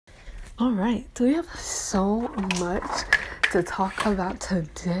All right, so we have so much to talk about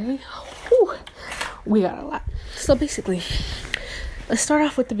today. Whew, we got a lot. So basically, let's start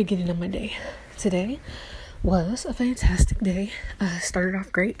off with the beginning of my day. Today was a fantastic day. Started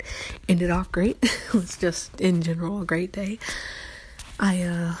off great, ended off great. It was just, in general, a great day.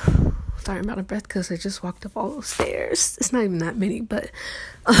 Sorry, I'm out of breath because I just walked up all those stairs. It's not even that many, but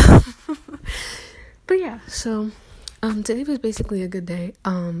yeah, so today was basically a good day.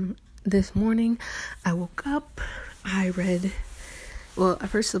 This morning I woke up,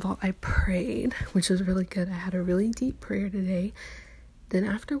 first of all, I prayed, which was really good. I had a really deep prayer today. Then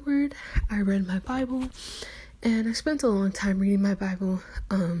afterward, I read my Bible, and I spent a long time reading my Bible.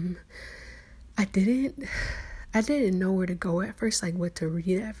 I didn't know where to go at first, like what to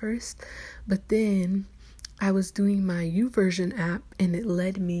read at first, but then I was doing my YouVersion app and it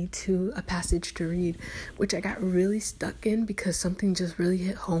led me to a passage to read, which I got really stuck in because something just really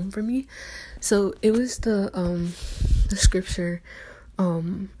hit home for me. So it was the scripture, I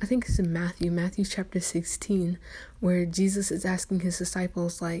think it's in Matthew chapter 16, where Jesus is asking his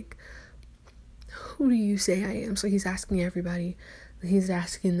disciples, like, who do you say I am? So he's asking everybody. He's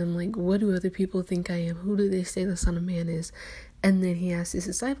asking them, like, what do other people think I am? Who do they say the Son of Man is? And then he asks his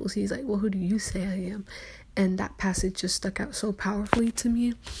disciples, he's like, well, who do you say I am? And that passage just stuck out so powerfully to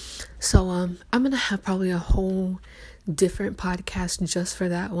me. So I'm going to have probably a whole different podcast just for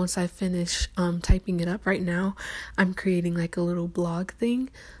that once I finish typing it up. Right now, I'm creating like a little blog thing.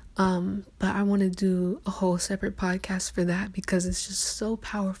 But I want to do a whole separate podcast for that because it's just so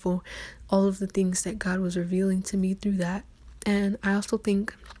powerful. All of the things that God was revealing to me through that. And I also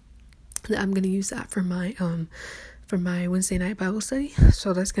think that I'm going to use that for my Wednesday night Bible study.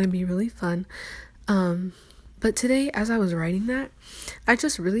 So that's going to be really fun. But today, as I was writing that, I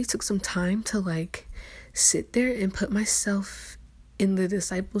just really took some time to like sit there and put myself in the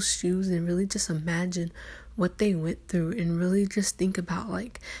disciples' shoes and really just imagine what they went through and really just think about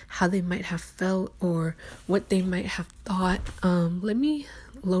like how they might have felt or what they might have thought. Let me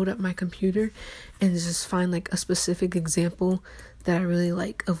load up my computer and just find like a specific example that I really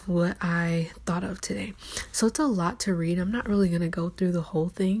like of what I thought of today. So it's a lot to read. I'm not really going to go through the whole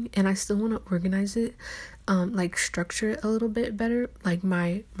thing, and I still want to organize it, like structure it a little bit better, like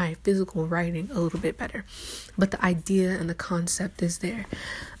my physical writing a little bit better. But the idea and the concept is there.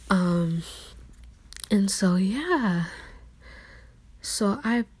 And so, yeah. So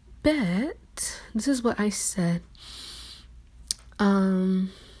I bet this is what I said.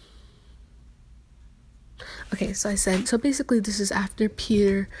 Okay, so I said, so basically this is after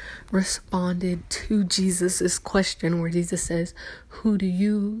Peter responded to Jesus's question where Jesus says, who do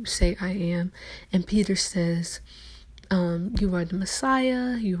you say I am? And Peter says, you are the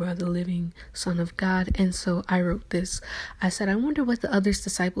Messiah, you are the living Son of God. And so I wrote this. I said, I wonder what the other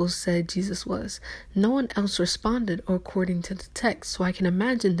disciples said Jesus was. No one else responded according to the text, so I can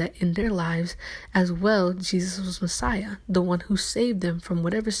imagine that in their lives as well, Jesus was Messiah, the one who saved them from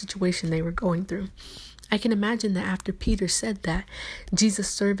whatever situation they were going through. I can imagine that after Peter said that, Jesus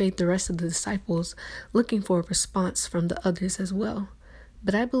surveyed the rest of the disciples, looking for a response from the others as well.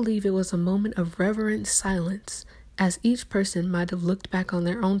 But I believe it was a moment of reverent silence, as each person might have looked back on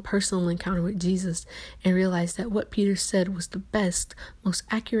their own personal encounter with Jesus and realized that what Peter said was the best, most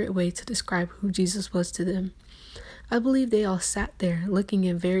accurate way to describe who Jesus was to them. I believe they all sat there, looking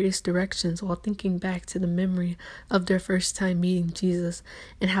in various directions while thinking back to the memory of their first time meeting Jesus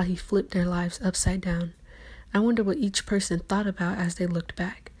and how he flipped their lives upside down. I wonder what each person thought about as they looked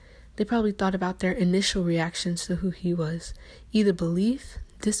back. They probably thought about their initial reactions to who he was, either belief,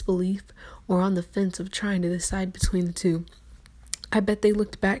 disbelief, or on the fence of trying to decide between the two. I bet they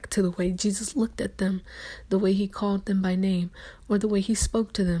looked back to the way Jesus looked at them, the way he called them by name, or the way he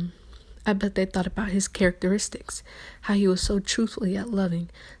spoke to them. I bet they thought about his characteristics, how he was so truthful yet loving,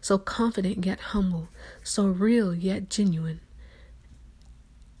 so confident yet humble, so real yet genuine.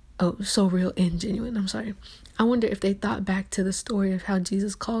 So real and genuine, I wonder if they thought back to the story of how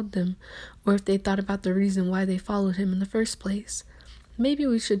Jesus called them, or if they thought about the reason why they followed him in the first place. Maybe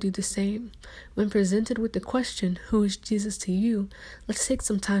we should do the same. When presented with the question, who is Jesus to you? Let's take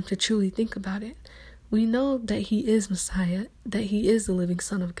some time to truly think about it. We know that he is Messiah, that he is the living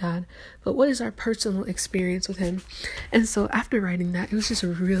Son of God, but what is our personal experience with him? And so after writing that, it was just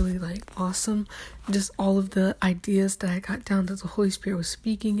really awesome. Just all of the ideas that I got down that the Holy Spirit was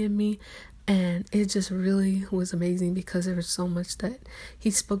speaking in me. And it just really was amazing because there was so much that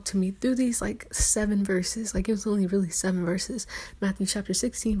he spoke to me through these 7 verses. It was only really 7 verses. Matthew chapter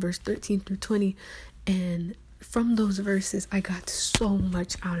 16, verse 13 through 20. And from those verses, I got so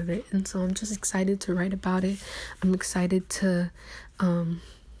much out of it. And so I'm just excited to write about it. I'm excited to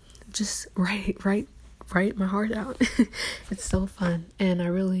just write my heart out. It's so fun, and I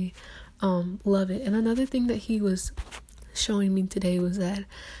really love it. And another thing that he was showing me today was that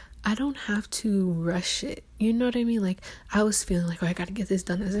I don't have to rush it. You know what I mean? Like, I was feeling like, oh, I gotta get this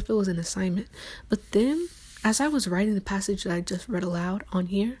done, as if it was an assignment. But then, as I was writing the passage that I just read aloud on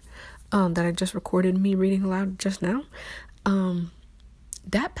here, that I just recorded me reading aloud just now,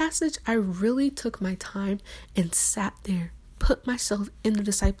 that passage, I really took my time and sat there, put myself in the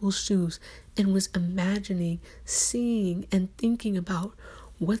disciples' shoes, and was imagining, seeing, and thinking about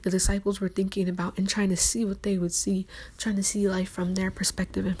what the disciples were thinking about, and trying to see what they would see, trying to see life from their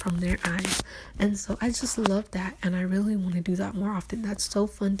perspective and from their eyes. And so I just love that, and I really want to do that more often. That's so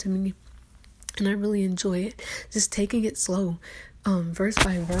fun to me, and I really enjoy it. Just taking it slow, verse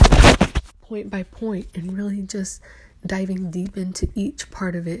by verse, point by point, and really just diving deep into each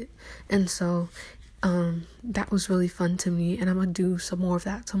part of it. And so that was really fun to me, and I'm gonna do some more of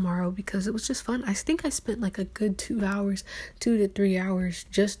that tomorrow because it was just fun. I think I spent like a good 2 to 3 hours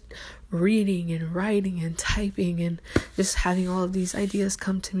just reading and writing and typing and just having all of these ideas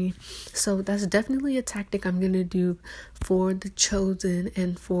come to me. So that's definitely a tactic I'm gonna do for The Chosen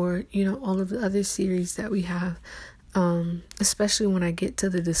and for, all of the other series that we have. Especially when I get to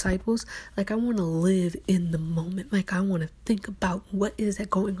the disciples, like I want to live in the moment. Like I want to think about what is that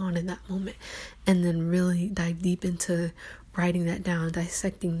going on in that moment, and then really dive deep into writing that down,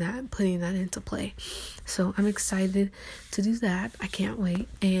 dissecting that, putting that into play. So I'm excited to do that. I can't wait.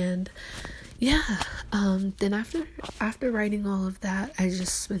 And then after writing all of that, I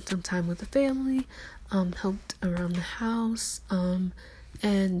just spent some time with the family, helped around the house,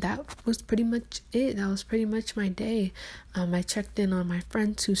 and that was pretty much it. That was pretty much my day. I checked in on my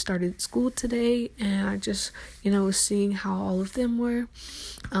friends who started school today, and I just, was seeing how all of them were.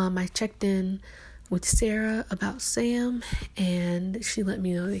 I checked in with Sarah about Sam, and she let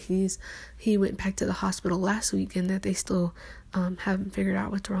me know that he went back to the hospital last week, and that they still haven't figured out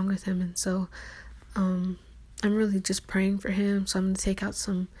what's wrong with him. And so I'm really just praying for him. So I'm going to take out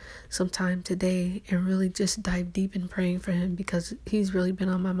some time today and really just dive deep in praying for him, because he's really been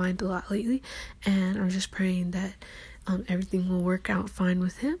on my mind a lot lately. And I'm just praying that everything will work out fine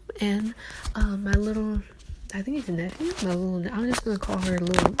with him. And my little, I think it's a nephew, I'm just going to call her I'm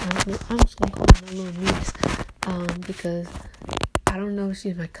just going to call her my little niece, because I don't know if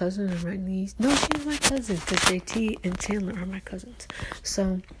she's my cousin or my niece. No, she's my cousin, because JT and Chandler are my cousins.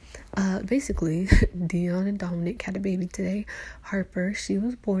 So basically, Dion and Dominic had a baby today. Harper, she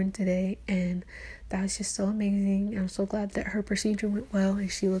was born today, and that was just so amazing. I'm so glad that her procedure went well,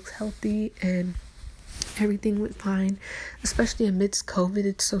 and she looks healthy, and everything went fine, especially amidst COVID.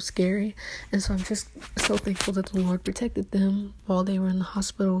 It's so scary, and so I'm just so thankful that the Lord protected them while they were in the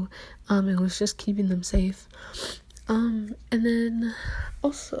hospital, and was just keeping them safe. And then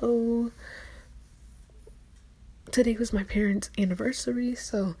also, today was my parents' anniversary,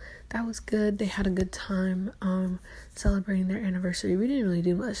 so that was good. They had a good time celebrating their anniversary. We didn't really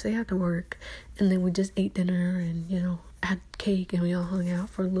do much. They had to work, and then we just ate dinner and, had cake, and we all hung out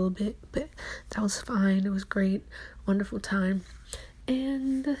for a little bit, but that was fine. It was great, wonderful time.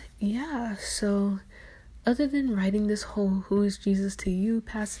 And so other than writing this whole "Who is Jesus to you"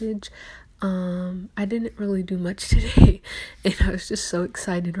 passage, I didn't really do much today, and I was just so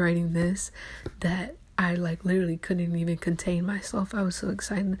excited writing this that I literally couldn't even contain myself. I was so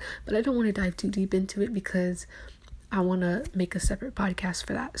excited, but I don't want to dive too deep into it because I want to make a separate podcast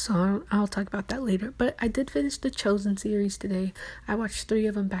for that. So I'll talk about that later. But I did finish the Chosen series today. I watched 3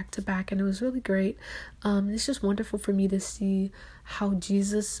 of them back to back, and it was really great. It's just wonderful for me to see how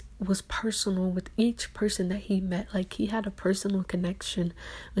Jesus was personal with each person that he met. He had a personal connection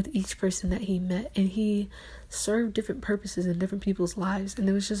with each person that he met, and he served different purposes in different people's lives, and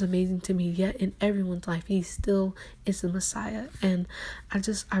it was just amazing to me. Yet in everyone's life, he still is the Messiah, and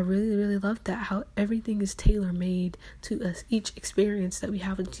I really, really love that, how everything is tailor-made to us. Each experience that we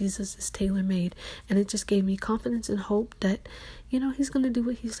have with Jesus is tailor-made, and it just gave me confidence and hope that he's going to do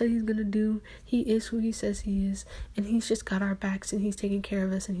what he said he's going to do. He is who he says he is, and he's just got our backs, and he's taking care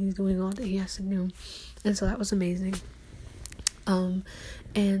of us, and he's doing all that he has to do. And so that was amazing.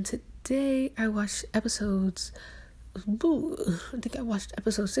 And today I watched episodes, I think I watched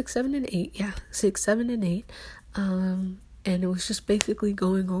episodes 6, 7, and 8. Yeah, 6, 7, and 8. And it was just basically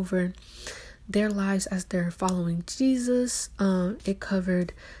going over their lives as they're following Jesus. It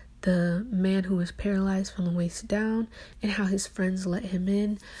covered the man who was paralyzed from the waist down and how his friends let him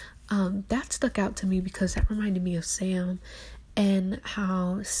in. That stuck out to me because that reminded me of Sam, and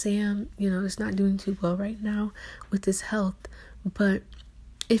how Sam, is not doing too well right now with his health. But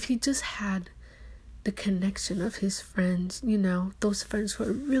if he just had the connection of his friends, those friends who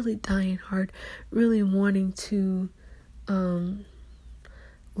are really dying hard, really wanting to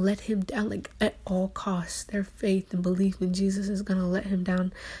let him down, like at all costs. Their faith and belief in Jesus is gonna let him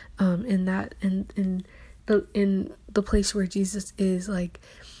down in the place where Jesus is. Like,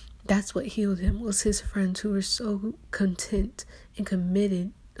 that's what healed him, was his friends who were so content and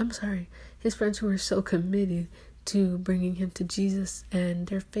committed. His friends who were so committed to bringing him to Jesus, and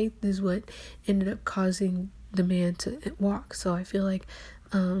their faith is what ended up causing the man to walk. So I feel like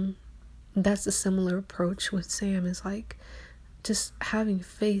that's a similar approach with Sam, is like just having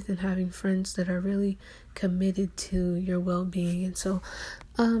faith and having friends that are really committed to your well-being. And so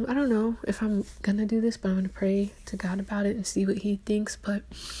I don't know if I'm gonna do this, but I'm gonna pray to God about it and see what he thinks. But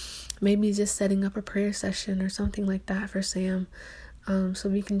maybe just setting up a prayer session or something like that for Sam, so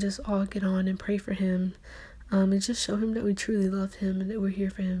we can just all get on and pray for him, and just show him that we truly love him and that we're here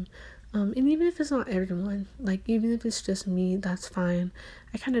for him. And even if it's not everyone, like even if it's just me, that's fine.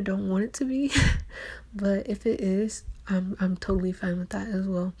 I kind of don't want it to be, but if it is, I'm totally fine with that as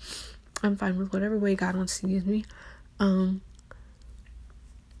well. I'm fine with whatever way God wants to use me,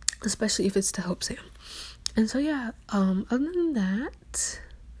 especially if it's to help Sam. And so yeah, other than that,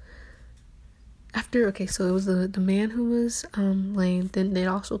 so it was the man who was lame. Then they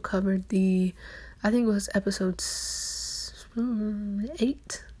also covered I think it was episode 7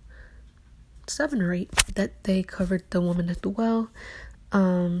 or 8, that they covered the woman at the well.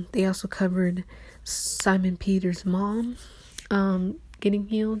 They also covered Simon Peter's mom getting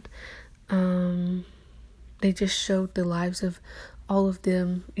healed. They just showed the lives of all of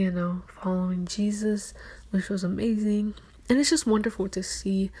them, following Jesus, which was amazing. And it's just wonderful to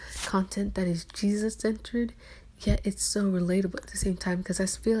see content that is Jesus-centered, yet it's so relatable at the same time, because I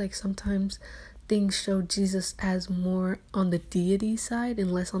feel like sometimes things show Jesus as more on the deity side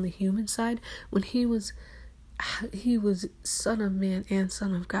and less on the human side, when he was Son of Man and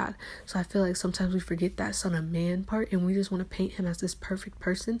Son of God. So I feel like sometimes we forget that Son of Man part, and we just want to paint him as this perfect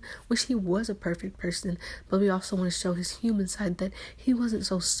person, which he was a perfect person, but we also want to show his human side, that he wasn't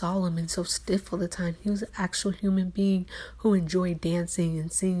so solemn and so stiff all the time. He was an actual human being who enjoyed dancing and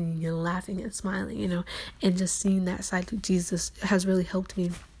singing and laughing and smiling, and just seeing that side of Jesus has really helped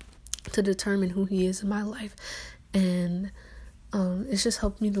me to determine who he is in my life. And it's just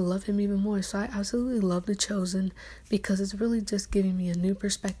helped me to love him even more. So I absolutely love The Chosen, because it's really just giving me a new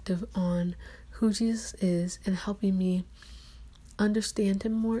perspective on who Jesus is and helping me understand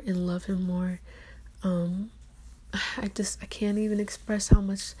him more and love him more. I can't even express how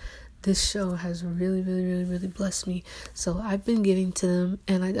much this show has really, really, really, really blessed me. So I've been giving to them,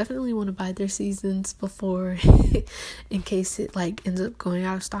 and I definitely want to buy their seasons before in case it ends up going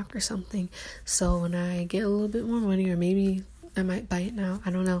out of stock or something. So when I get a little bit more money, or maybe I might buy it now,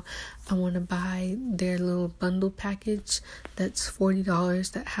 I don't know, I want to buy their little bundle package that's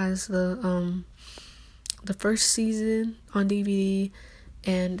 $40 that has the first season on DVD,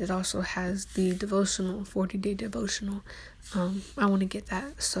 and it also has the devotional, 40-day devotional. I want to get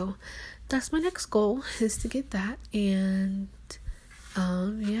that. So that's my next goal, is to get that. And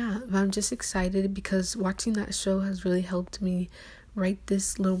I'm just excited, because watching that show has really helped me write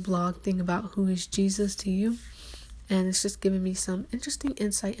this little blog thing about who is Jesus to you. And it's just giving me some interesting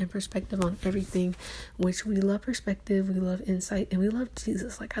insight and perspective on everything, which we love perspective, we love insight, and we love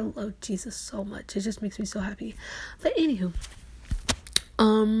Jesus. Like, I love Jesus so much. It just makes me so happy. But anywho,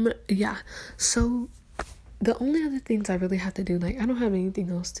 so the only other things I really have to do, I don't have anything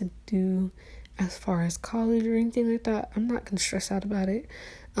else to do as far as college or anything like that. I'm not gonna stress out about it.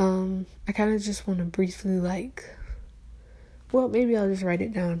 I kind of just want to briefly maybe I'll just write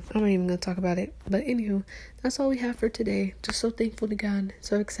it down. I'm not even gonna talk about it. But anywho, that's all we have for today. Just so thankful to God,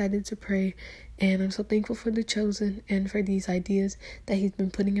 so excited to pray, and I'm so thankful for The Chosen and for these ideas that he's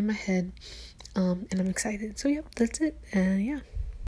been putting in my head. And I'm excited. So that's it.